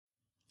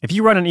If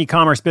you run an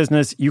e-commerce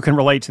business, you can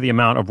relate to the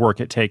amount of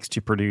work it takes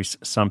to produce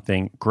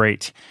something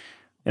great.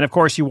 And of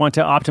course, you want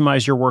to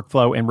optimize your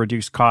workflow and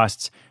reduce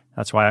costs.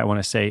 That's why I want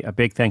to say a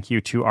big thank you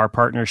to our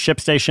partner,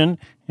 ShipStation,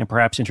 and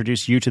perhaps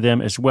introduce you to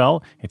them as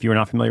well. If you are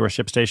not familiar with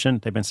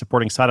ShipStation, they've been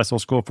supporting Side Hustle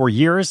School for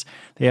years.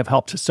 They have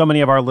helped so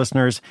many of our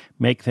listeners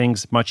make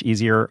things much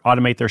easier,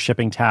 automate their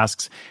shipping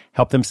tasks,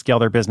 help them scale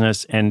their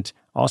business, and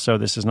also,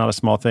 this is not a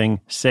small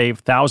thing, save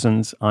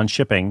thousands on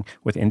shipping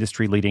with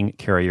industry-leading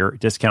carrier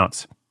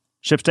discounts.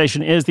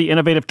 ShipStation is the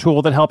innovative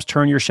tool that helps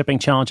turn your shipping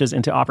challenges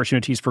into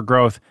opportunities for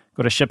growth.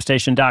 Go to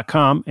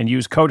ShipStation.com and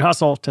use code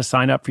HUSTLE to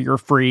sign up for your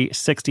free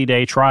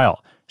 60-day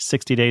trial.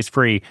 60 days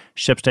free.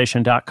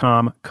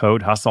 ShipStation.com,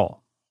 code HUSTLE.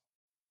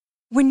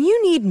 When you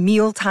need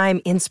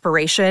mealtime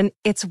inspiration,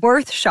 it's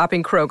worth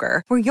shopping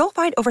Kroger, where you'll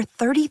find over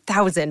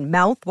 30,000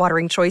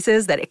 mouth-watering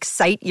choices that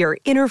excite your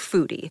inner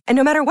foodie. And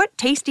no matter what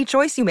tasty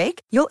choice you make,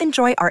 you'll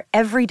enjoy our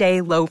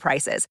everyday low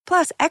prices,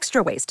 plus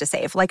extra ways to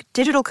save, like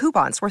digital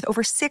coupons worth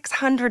over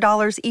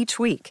 $600 each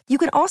week. You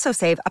can also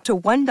save up to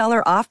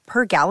 $1 off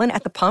per gallon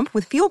at the pump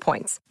with fuel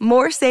points.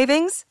 More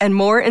savings and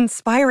more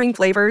inspiring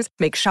flavors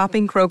make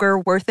shopping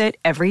Kroger worth it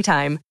every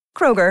time.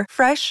 Kroger,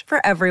 fresh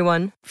for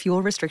everyone.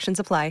 Fuel restrictions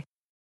apply.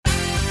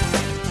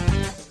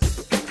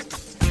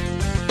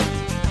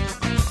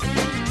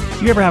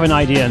 Do you ever have an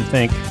idea and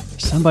think,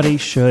 somebody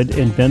should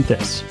invent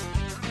this?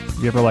 Have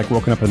you ever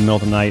woken up in the middle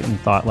of the night and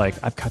thought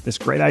I've got this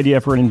great idea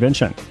for an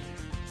invention?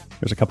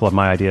 There's a couple of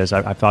my ideas.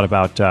 I've thought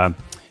about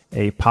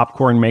a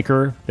popcorn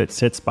maker that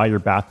sits by your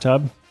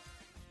bathtub,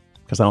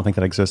 because I don't think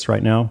that exists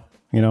right now.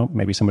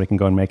 Maybe somebody can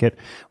go and make it.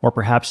 Or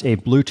perhaps a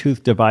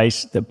Bluetooth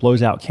device that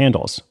blows out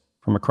candles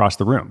from across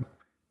the room,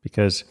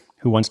 because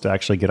who wants to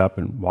actually get up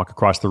and walk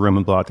across the room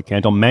and blow out the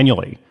candle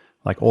manually,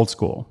 like old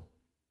school?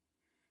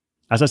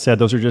 As I said,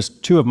 those are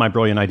just two of my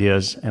brilliant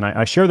ideas, and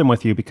I share them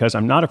with you because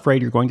I'm not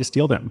afraid you're going to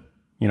steal them.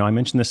 I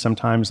mention this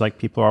sometimes,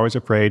 people are always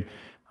afraid,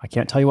 I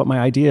can't tell you what my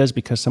idea is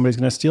because somebody's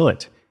going to steal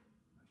it.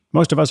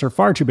 Most of us are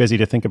far too busy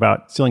to think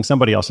about stealing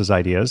somebody else's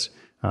ideas,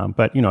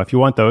 but if you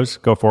want those,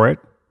 go for it.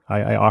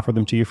 I offer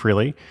them to you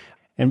freely.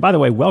 And by the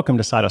way, welcome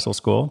to Side Hustle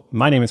School.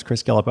 My name is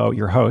Chris Guillebeau,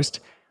 your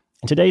host,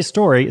 and today's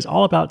story is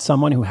all about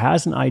someone who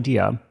has an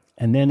idea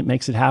and then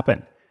makes it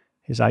happen.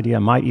 His idea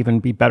might even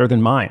be better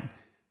than mine.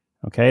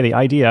 Okay, the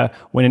idea,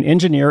 when an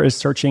engineer is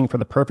searching for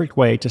the perfect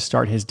way to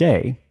start his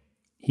day,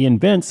 he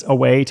invents a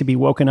way to be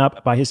woken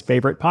up by his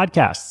favorite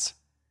podcasts.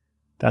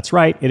 That's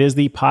right, it is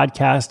the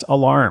podcast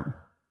alarm.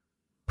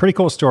 Pretty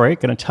cool story.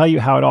 Going to tell you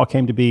how it all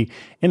came to be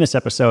in this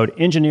episode,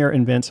 Engineer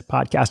Invents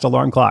Podcast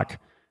Alarm Clock.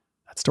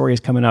 That story is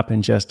coming up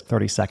in just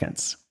 30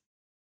 seconds.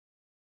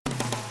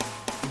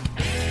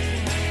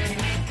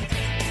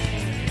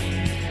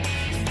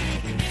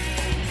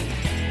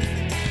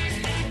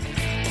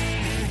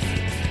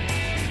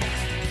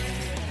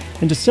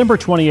 In December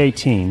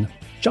 2018,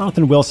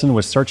 Jonathan Wilson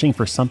was searching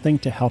for something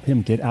to help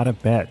him get out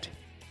of bed.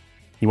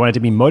 He wanted to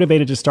be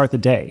motivated to start the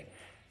day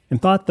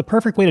and thought the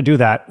perfect way to do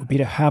that would be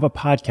to have a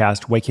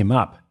podcast wake him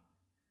up.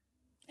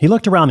 He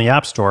looked around the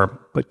App Store,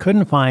 but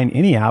couldn't find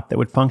any app that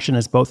would function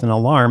as both an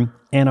alarm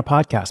and a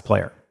podcast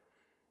player.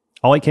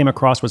 All he came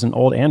across was an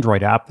old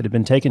Android app that had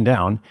been taken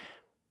down,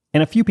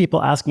 and a few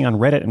people asking on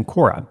Reddit and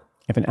Quora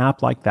if an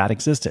app like that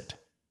existed.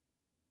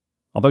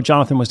 Although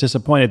Jonathan was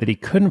disappointed that he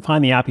couldn't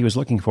find the app he was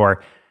looking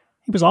for,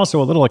 he was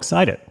also a little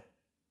excited.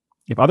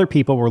 If other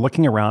people were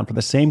looking around for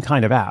the same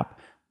kind of app,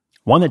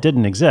 one that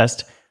didn't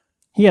exist,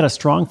 he had a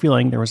strong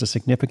feeling there was a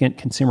significant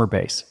consumer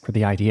base for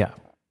the idea.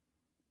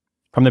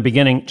 From the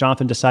beginning,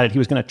 Jonathan decided he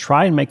was going to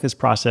try and make this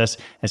process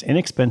as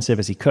inexpensive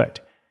as he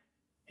could.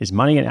 His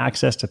money and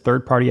access to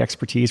third-party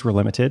expertise were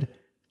limited,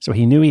 so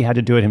he knew he had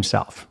to do it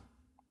himself.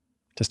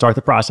 To start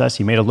the process,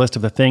 he made a list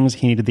of the things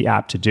he needed the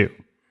app to do.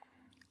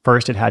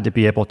 First, it had to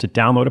be able to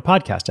download a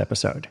podcast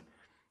episode.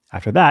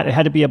 After that, it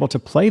had to be able to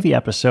play the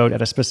episode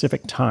at a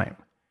specific time.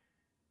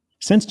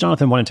 Since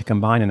Jonathan wanted to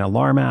combine an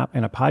alarm app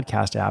and a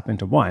podcast app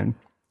into one,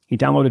 he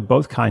downloaded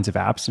both kinds of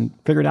apps and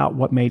figured out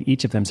what made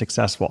each of them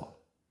successful.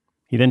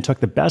 He then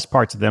took the best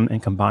parts of them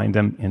and combined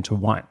them into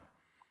one.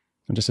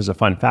 And just as a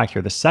fun fact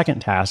here, the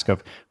second task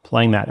of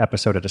playing that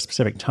episode at a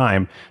specific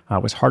time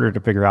was harder to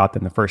figure out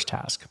than the first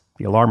task.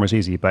 The alarm was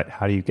easy, but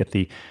how do you get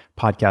the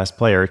podcast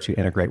player to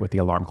integrate with the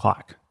alarm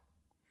clock?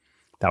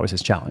 That was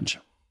his challenge.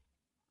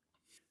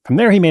 From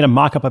there, he made a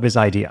mock-up of his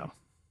idea.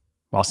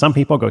 While some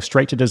people go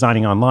straight to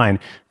designing online,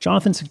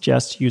 Jonathan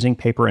suggests using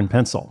paper and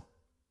pencil.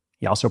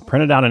 He also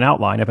printed out an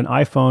outline of an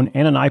iPhone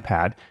and an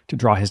iPad to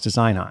draw his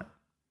design on.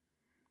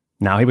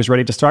 Now he was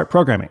ready to start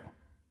programming.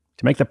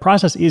 To make the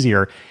process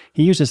easier,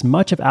 he used as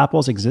much of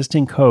Apple's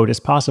existing code as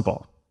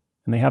possible.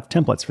 And they have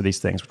templates for these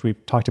things, which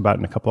we've talked about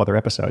in a couple other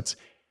episodes.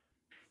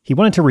 He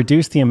wanted to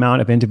reduce the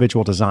amount of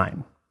individual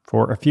design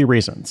for a few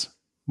reasons.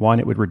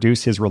 One, it would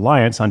reduce his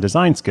reliance on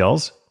design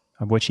skills,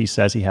 of which he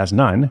says he has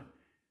none.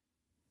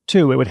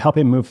 2, it would help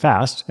him move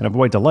fast and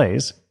avoid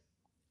delays.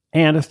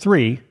 And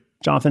 3,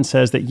 Jonathan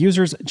says that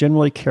users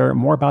generally care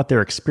more about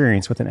their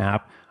experience with an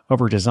app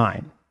over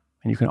design,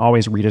 and you can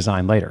always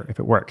redesign later if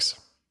it works.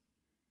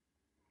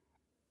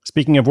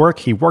 Speaking of work,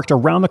 he worked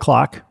around the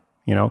clock,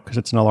 because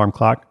it's an alarm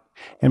clock.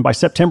 And by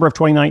September of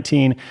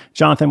 2019,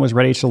 Jonathan was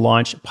ready to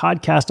launch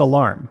Podcast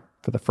Alarm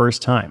for the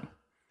first time.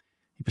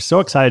 He was so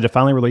excited to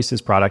finally release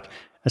his product,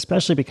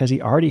 especially because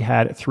he already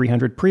had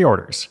 300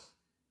 pre-orders.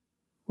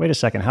 Wait a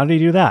second, how did he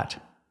do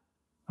that?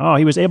 Oh,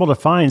 he was able to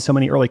find so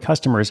many early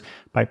customers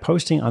by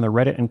posting on the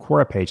Reddit and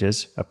Quora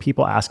pages of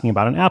people asking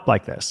about an app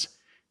like this,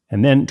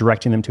 and then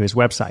directing them to his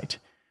website.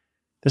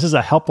 This is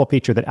a helpful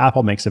feature that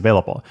Apple makes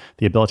available,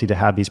 the ability to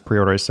have these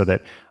pre-orders so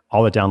that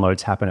all the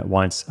downloads happen at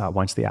once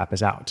the app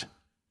is out.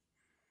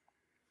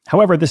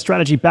 However, this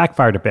strategy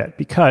backfired a bit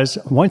because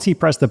once he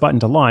pressed the button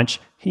to launch,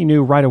 he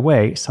knew right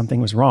away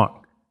something was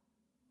wrong.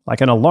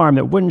 Like an alarm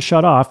that wouldn't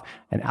shut off,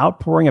 an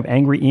outpouring of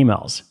angry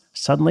emails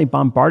suddenly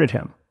bombarded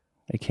him.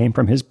 They came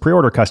from his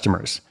pre-order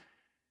customers.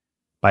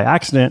 By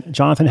accident,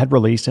 Jonathan had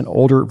released an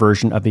older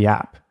version of the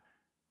app.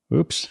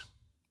 Oops.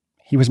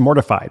 He was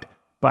mortified,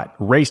 but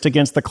raced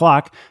against the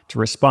clock to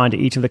respond to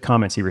each of the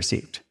comments he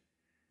received.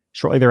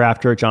 Shortly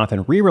thereafter,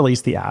 Jonathan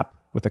re-released the app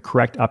with a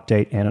correct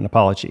update and an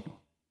apology.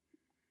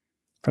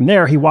 From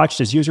there, he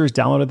watched as users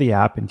downloaded the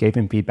app and gave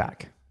him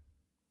feedback.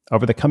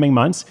 Over the coming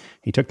months,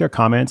 he took their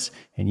comments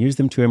and used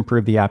them to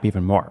improve the app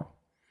even more.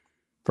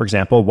 For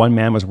example, one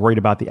man was worried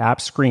about the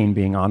app screen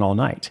being on all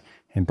night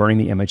and burning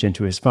the image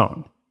into his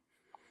phone.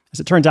 As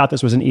it turns out,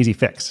 this was an easy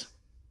fix.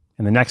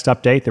 In the next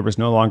update, there was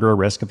no longer a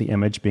risk of the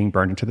image being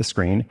burned into the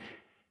screen.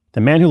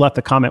 The man who left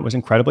the comment was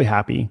incredibly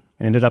happy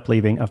and ended up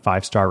leaving a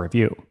 5-star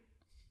review.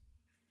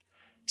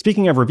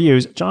 Speaking of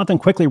reviews, Jonathan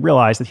quickly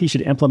realized that he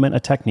should implement a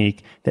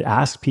technique that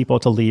asks people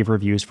to leave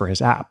reviews for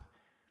his app.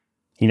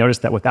 He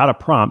noticed that without a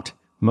prompt,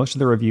 most of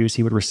the reviews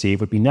he would receive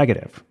would be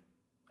negative.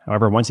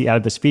 However, once he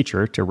added this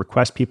feature to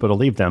request people to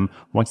leave them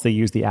once they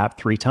used the app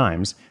 3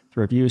 times,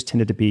 the reviews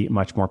tended to be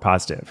much more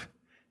positive.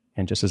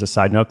 And just as a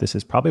side note, this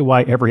is probably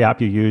why every app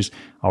you use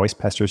always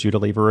pesters you to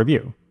leave a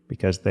review,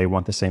 because they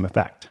want the same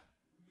effect.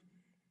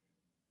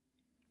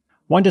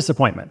 One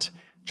disappointment.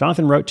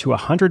 Jonathan wrote to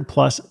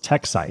 100+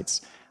 tech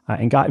sites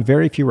and got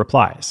very few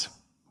replies.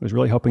 He was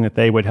really hoping that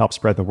they would help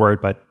spread the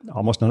word, but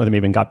almost none of them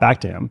even got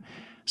back to him.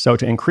 So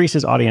to increase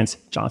his audience,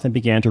 Jonathan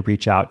began to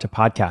reach out to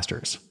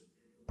podcasters.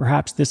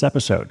 Perhaps this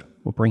episode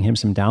will bring him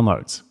some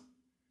downloads.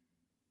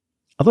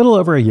 A little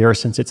over a year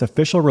since its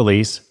official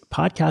release,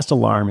 Podcast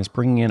Alarm is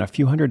bringing in a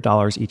few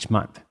 $100s each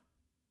month.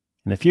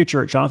 In the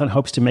future, Jonathan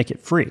hopes to make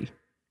it free.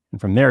 And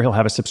from there, he'll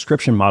have a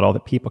subscription model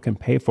that people can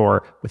pay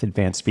for with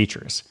advanced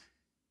features.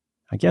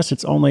 I guess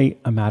it's only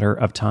a matter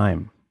of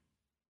time.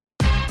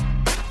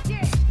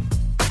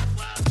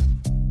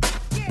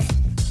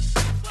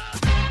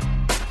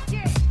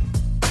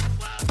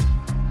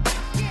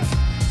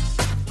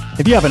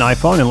 If you have an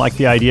iPhone and like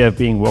the idea of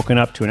being woken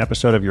up to an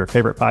episode of your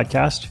favorite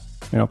podcast,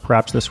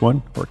 perhaps this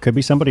one, or it could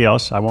be somebody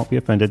else, I won't be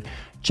offended,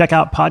 check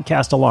out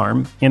Podcast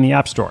Alarm in the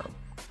App Store.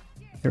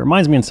 It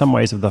reminds me in some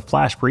ways of the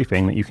flash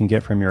briefing that you can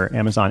get from your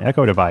Amazon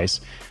Echo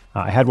device.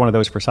 I had one of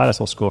those for Side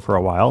Hustle School for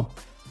a while.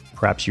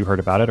 Perhaps you heard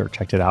about it or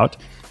checked it out.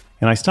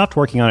 And I stopped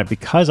working on it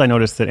because I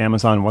noticed that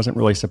Amazon wasn't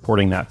really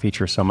supporting that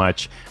feature so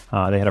much.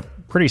 They had a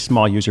pretty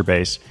small user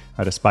base,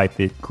 despite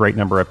the great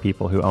number of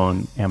people who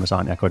own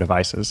Amazon Echo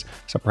devices.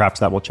 So perhaps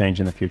that will change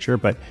in the future.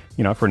 But,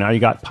 for now, you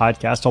got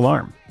Podcast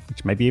Alarm,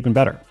 which may be even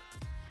better.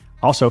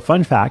 Also,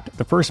 fun fact,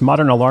 the first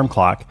modern alarm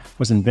clock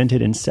was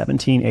invented in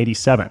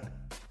 1787.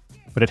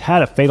 But it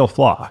had a fatal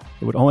flaw.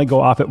 It would only go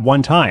off at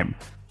one time,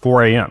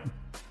 4 a.m.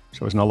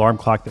 So it was an alarm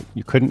clock that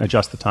you couldn't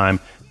adjust the time.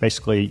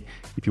 Basically,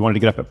 if you wanted to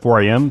get up at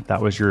 4 a.m., that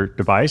was your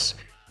device.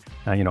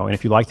 And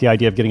if you liked the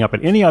idea of getting up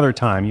at any other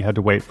time, you had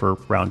to wait for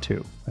round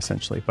 2,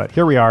 essentially. But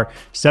here we are,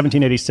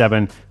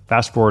 1787,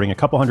 fast forwarding a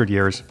couple hundred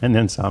years and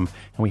then some,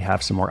 and we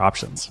have some more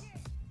options.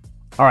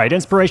 All right,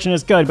 inspiration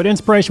is good, but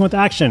inspiration with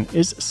action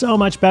is so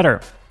much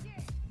better.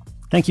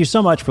 Thank you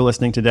so much for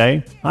listening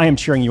today. I am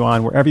cheering you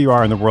on wherever you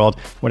are in the world,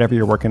 whatever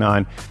you're working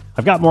on.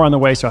 I've got more on the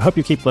way, so I hope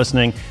you keep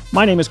listening.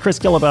 My name is Chris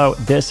Guillebeau.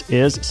 This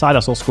is Side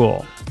Hustle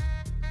School.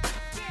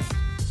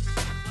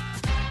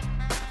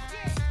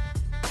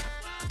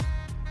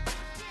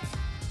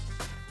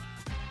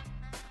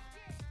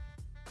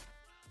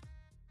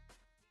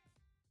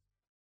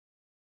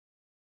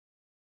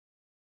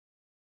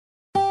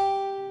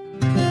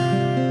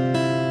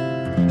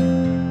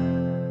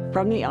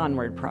 From the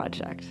Onward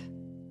Project.